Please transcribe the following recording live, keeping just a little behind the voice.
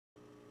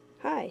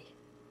Hi,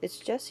 it's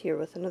Jess here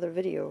with another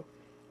video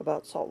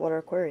about saltwater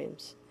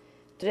aquariums.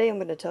 Today I'm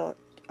going to talk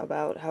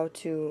about how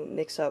to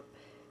mix up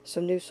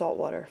some new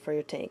saltwater for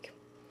your tank.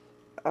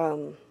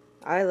 I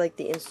like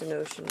the Instant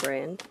Ocean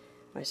brand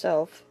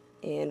myself,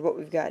 and what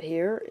we've got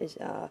here is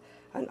an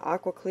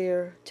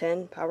AquaClear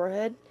 10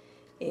 powerhead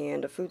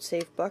and a food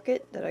safe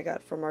bucket that I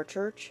got from our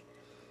church.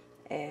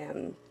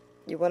 And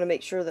you want to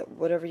make sure that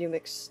whatever you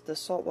mix the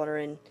saltwater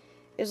in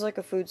is like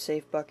a food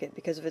safe bucket,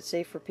 because if it's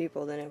safe for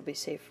people, then it'll be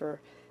safe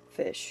for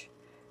fish.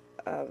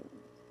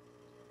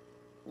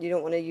 You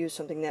don't want to use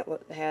something that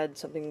had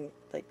something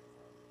like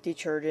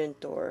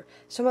detergent or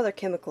some other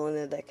chemical in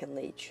there that can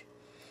leach.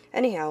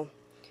 Anyhow,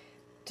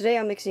 today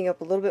I'm mixing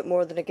up a little bit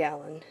more than a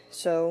gallon.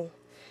 So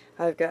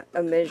I've got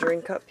a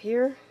measuring cup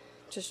here,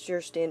 just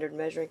your standard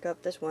measuring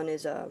cup. This one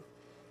is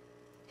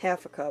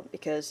half a cup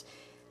because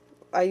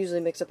I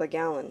usually mix up a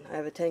gallon. I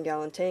have a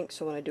 10-gallon tank,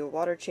 so when I do a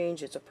water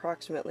change, it's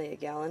approximately a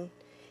gallon.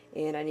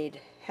 And I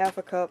need half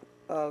a cup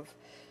of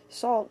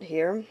salt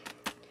here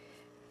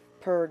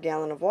per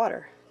gallon of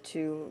water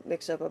to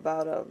mix up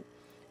about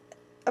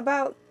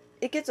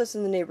it gets us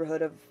in the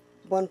neighborhood of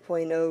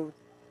 1.020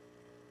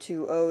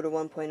 to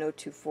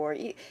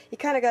 1.024. You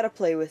kind of got to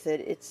play with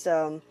it. It's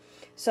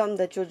something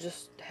that you'll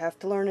just have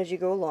to learn as you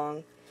go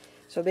along.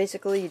 So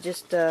basically you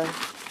just you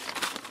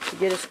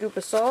get a scoop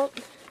of salt,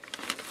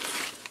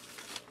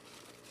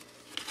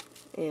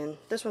 and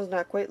this one's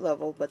not quite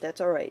level, but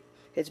that's alright.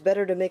 It's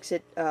better to mix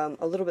it a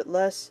little bit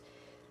less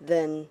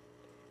than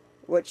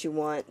what you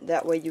want.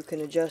 That way you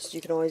can adjust.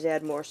 You can always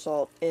add more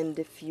salt, and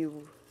if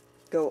you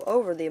go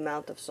over the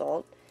amount of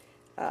salt,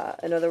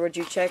 in other words,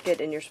 you check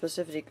it and your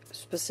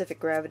specific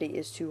gravity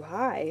is too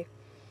high,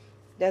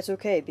 that's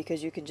okay,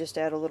 because you can just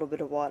add a little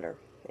bit of water.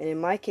 And in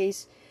my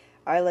case,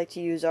 I like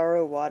to use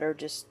RO water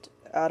just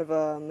out of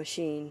a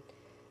machine.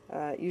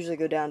 Usually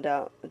go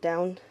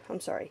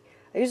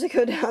I usually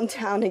go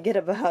downtown and get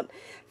about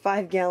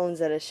 5 gallons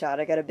at a shot.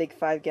 I got a big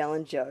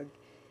 5-gallon jug,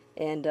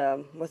 and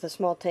with a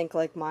small tank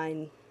like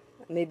mine,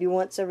 maybe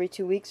once every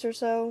 2 weeks or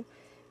so,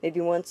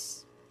 maybe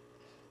once,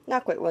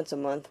 not quite once a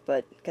month,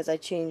 but because I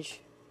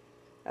change,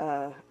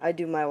 I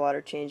do my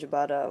water change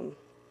about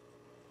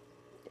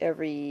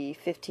every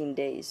 15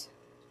 days.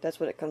 That's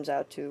what it comes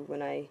out to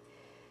when I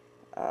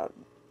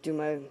do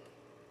my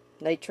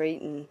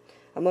nitrate and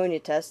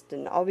ammonia test,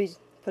 and I'll be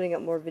putting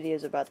up more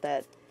videos about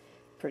that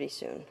pretty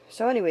soon.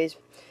 So anyways,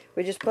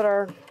 we just put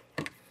our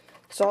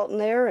salt in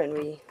there and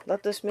we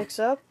let this mix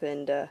up,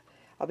 and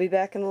I'll be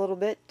back in a little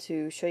bit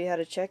to show you how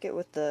to check it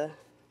with the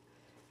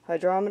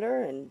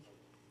hydrometer, and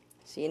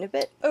see you in a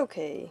bit.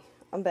 Okay,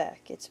 I'm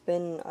back. It's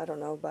been, I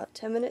don't know, about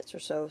 10 minutes or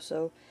so,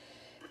 so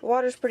the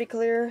water's pretty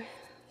clear,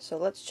 so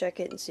let's check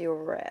it and see where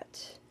we're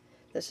at.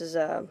 This is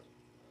a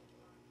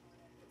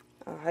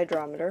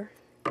hydrometer,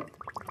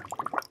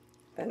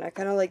 and I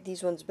kind of like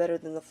these ones better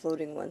than the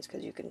floating ones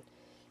because you can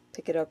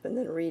pick it up and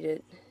then read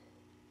it.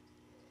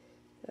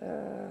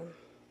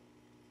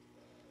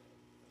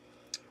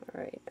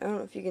 Alright, I don't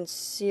know if you can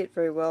see it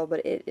very well, but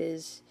it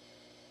is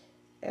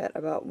at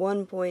about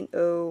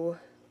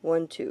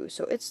 1.012,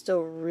 so it's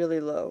still really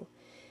low.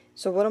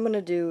 So what I'm going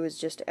to do is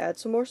just add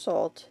some more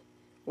salt,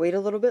 wait a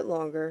little bit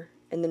longer,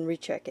 and then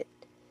recheck it.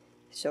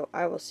 So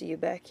I will see you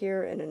back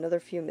here in another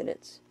few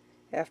minutes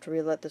after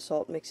we let the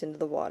salt mix into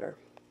the water.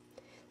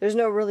 There's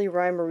no really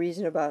rhyme or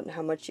reason about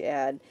how much you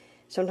add.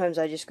 Sometimes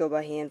I just go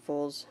by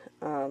handfuls.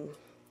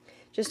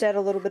 Just add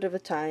a little bit at a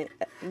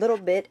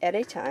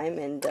time,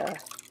 and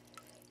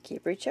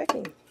keep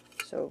rechecking.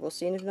 So we'll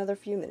see in another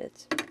few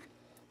minutes.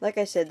 Like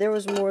I said, there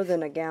was more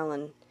than a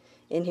gallon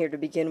in here to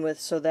begin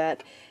with, so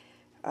that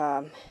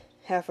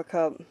half a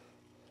cup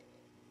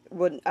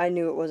I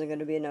knew it wasn't going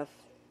to be enough,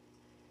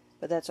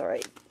 but that's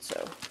alright.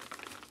 So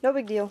no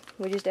big deal.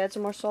 We just add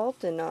some more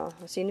salt, and I'll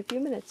see you in a few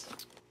minutes.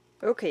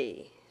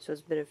 Okay, so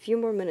it's been a few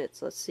more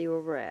minutes. Let's see where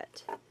we're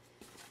at.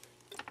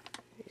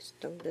 Just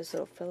dump this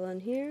little fella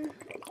in here.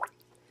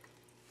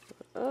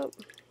 Up.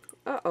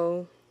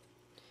 Uh-oh.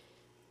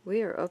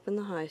 We are up in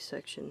the high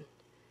section.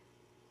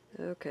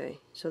 Okay,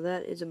 so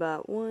that is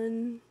about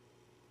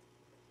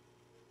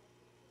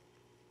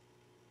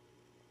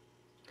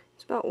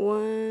it's about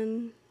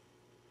I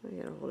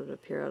gotta hold it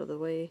up here out of the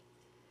way.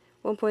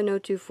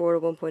 1.024 to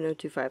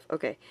 1.025.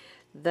 Okay,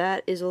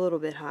 that is a little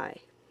bit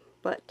high,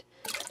 but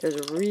there's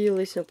a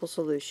really simple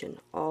solution.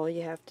 All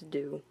you have to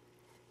do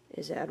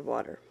is add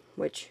water,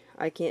 which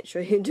I can't show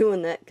you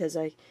doing that because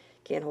I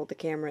can't hold the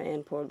camera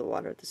and pour the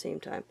water at the same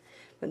time.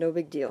 But no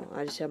big deal.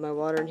 I just have my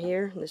water in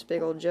here in this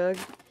big old jug.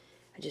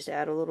 I just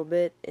add a little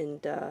bit,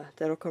 and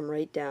that'll come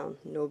right down.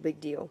 No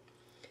big deal.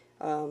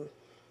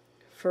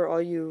 For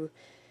all you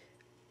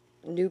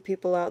new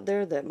people out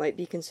there that might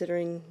be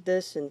considering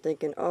this and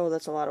thinking, oh,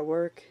 that's a lot of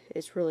work,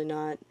 it's really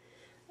not.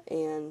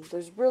 And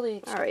there's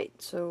really...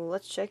 Alright, so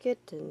let's check it,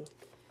 and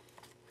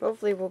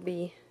hopefully we'll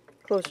be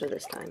closer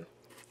this time.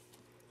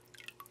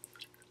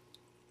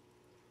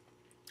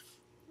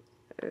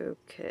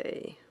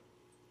 Okay.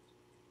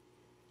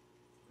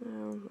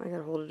 I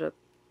gotta hold it up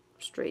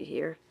straight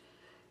here.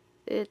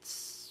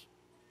 It's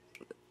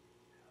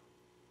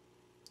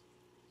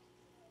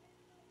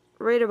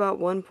right about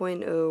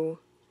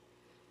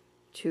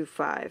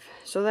 1.025,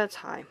 so that's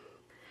high.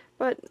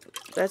 But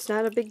that's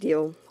not a big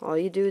deal. All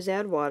you do is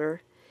add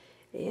water.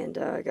 And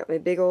I got my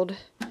big old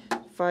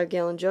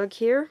 5-gallon jug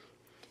here.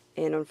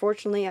 And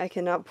unfortunately, I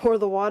cannot pour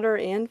the water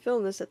and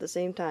film this at the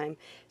same time.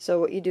 So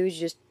what you do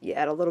is you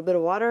add a little bit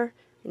of water,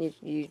 and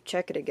you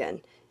check it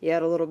again. You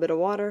add a little bit of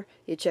water,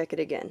 you check it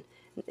again.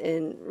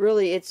 And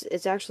really,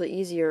 it's actually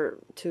easier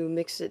to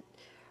mix it,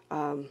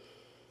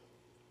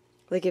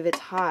 like if it's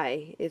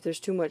high, if there's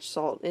too much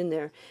salt in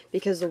there.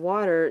 Because the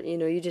water,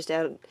 you just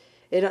add it.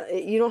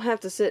 You don't have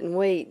to sit and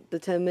wait the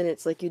 10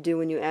 minutes like you do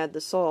when you add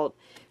the salt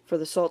for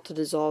the salt to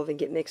dissolve and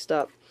get mixed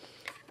up.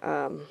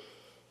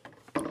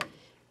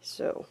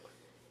 So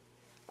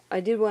I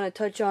did want to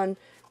touch on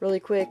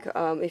really quick,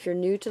 if you're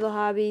new to the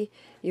hobby,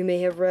 you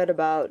may have read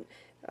about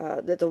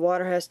that the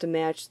water has to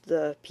match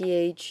the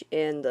pH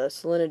and the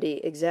salinity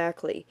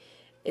exactly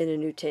in a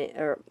new tank,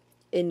 or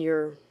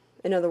in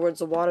other words,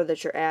 the water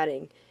that you're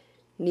adding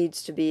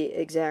needs to be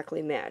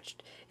exactly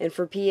matched. And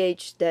for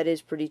pH, that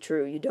is pretty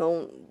true. You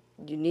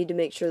need to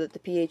make sure that the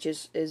pH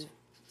is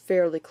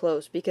fairly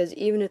close, because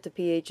even if the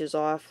pH is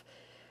off,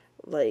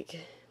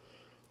 like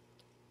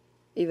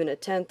even a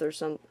tenth or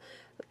some,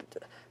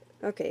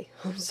 okay,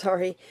 I'm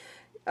sorry,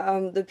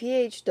 the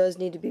pH does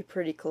need to be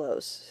pretty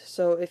close.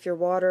 So if your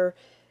water,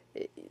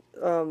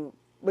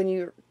 when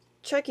you're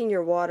checking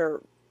your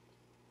water,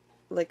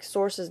 like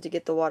sources to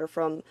get the water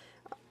from,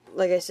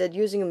 like I said,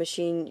 using a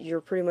machine,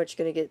 you're pretty much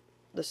going to get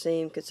the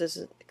same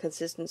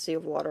consistency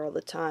of water all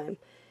the time.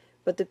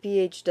 But the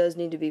pH does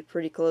need to be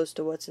pretty close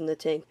to what's in the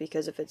tank,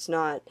 because if it's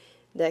not,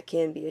 that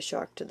can be a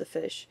shock to the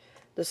fish.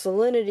 The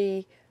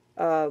salinity,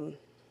 I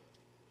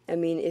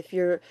mean, if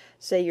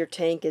say your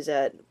tank is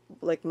at,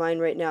 like mine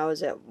right now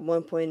is at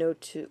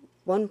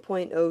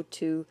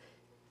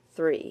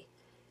 1.023,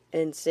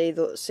 and say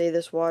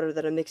this water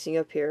that I'm mixing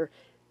up here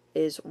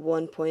is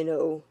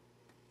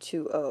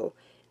 1.020,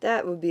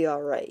 that would be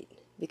alright,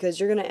 because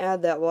you're going to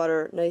add that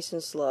water nice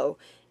and slow,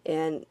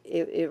 and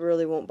it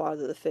really won't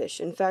bother the fish.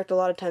 In fact, a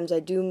lot of times I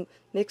do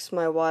mix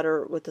my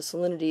water with the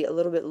salinity a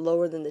little bit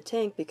lower than the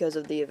tank because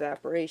of the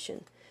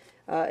evaporation.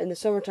 In the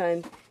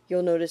summertime,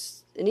 you'll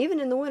notice, and even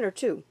in the winter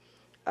too,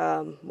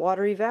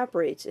 water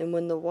evaporates, and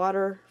when the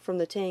water from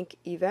the tank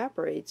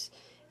evaporates,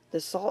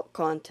 the salt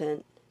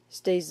content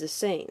stays the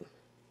same.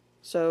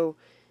 So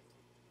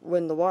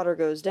when the water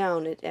goes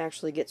down, it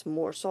actually gets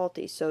more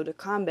salty. So to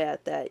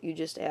combat that, you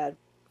just add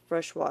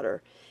fresh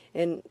water.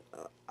 And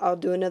I'll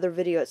do another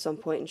video at some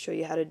point and show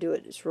you how to do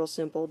it. It's real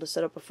simple to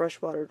set up a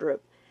freshwater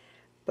drip.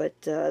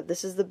 But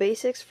this is the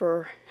basics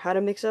for how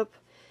to mix up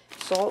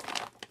salt,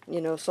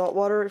 salt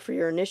water for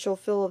your initial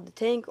fill of the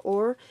tank,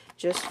 or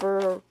just for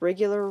a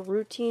regular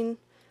routine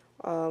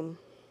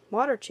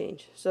water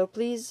change. So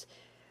please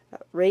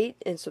rate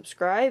and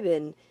subscribe,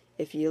 and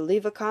if you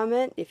leave a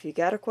comment, if you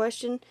got a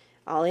question,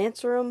 I'll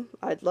answer them.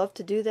 I'd love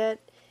to do that.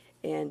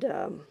 And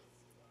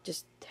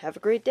just have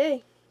a great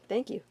day.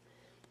 Thank you.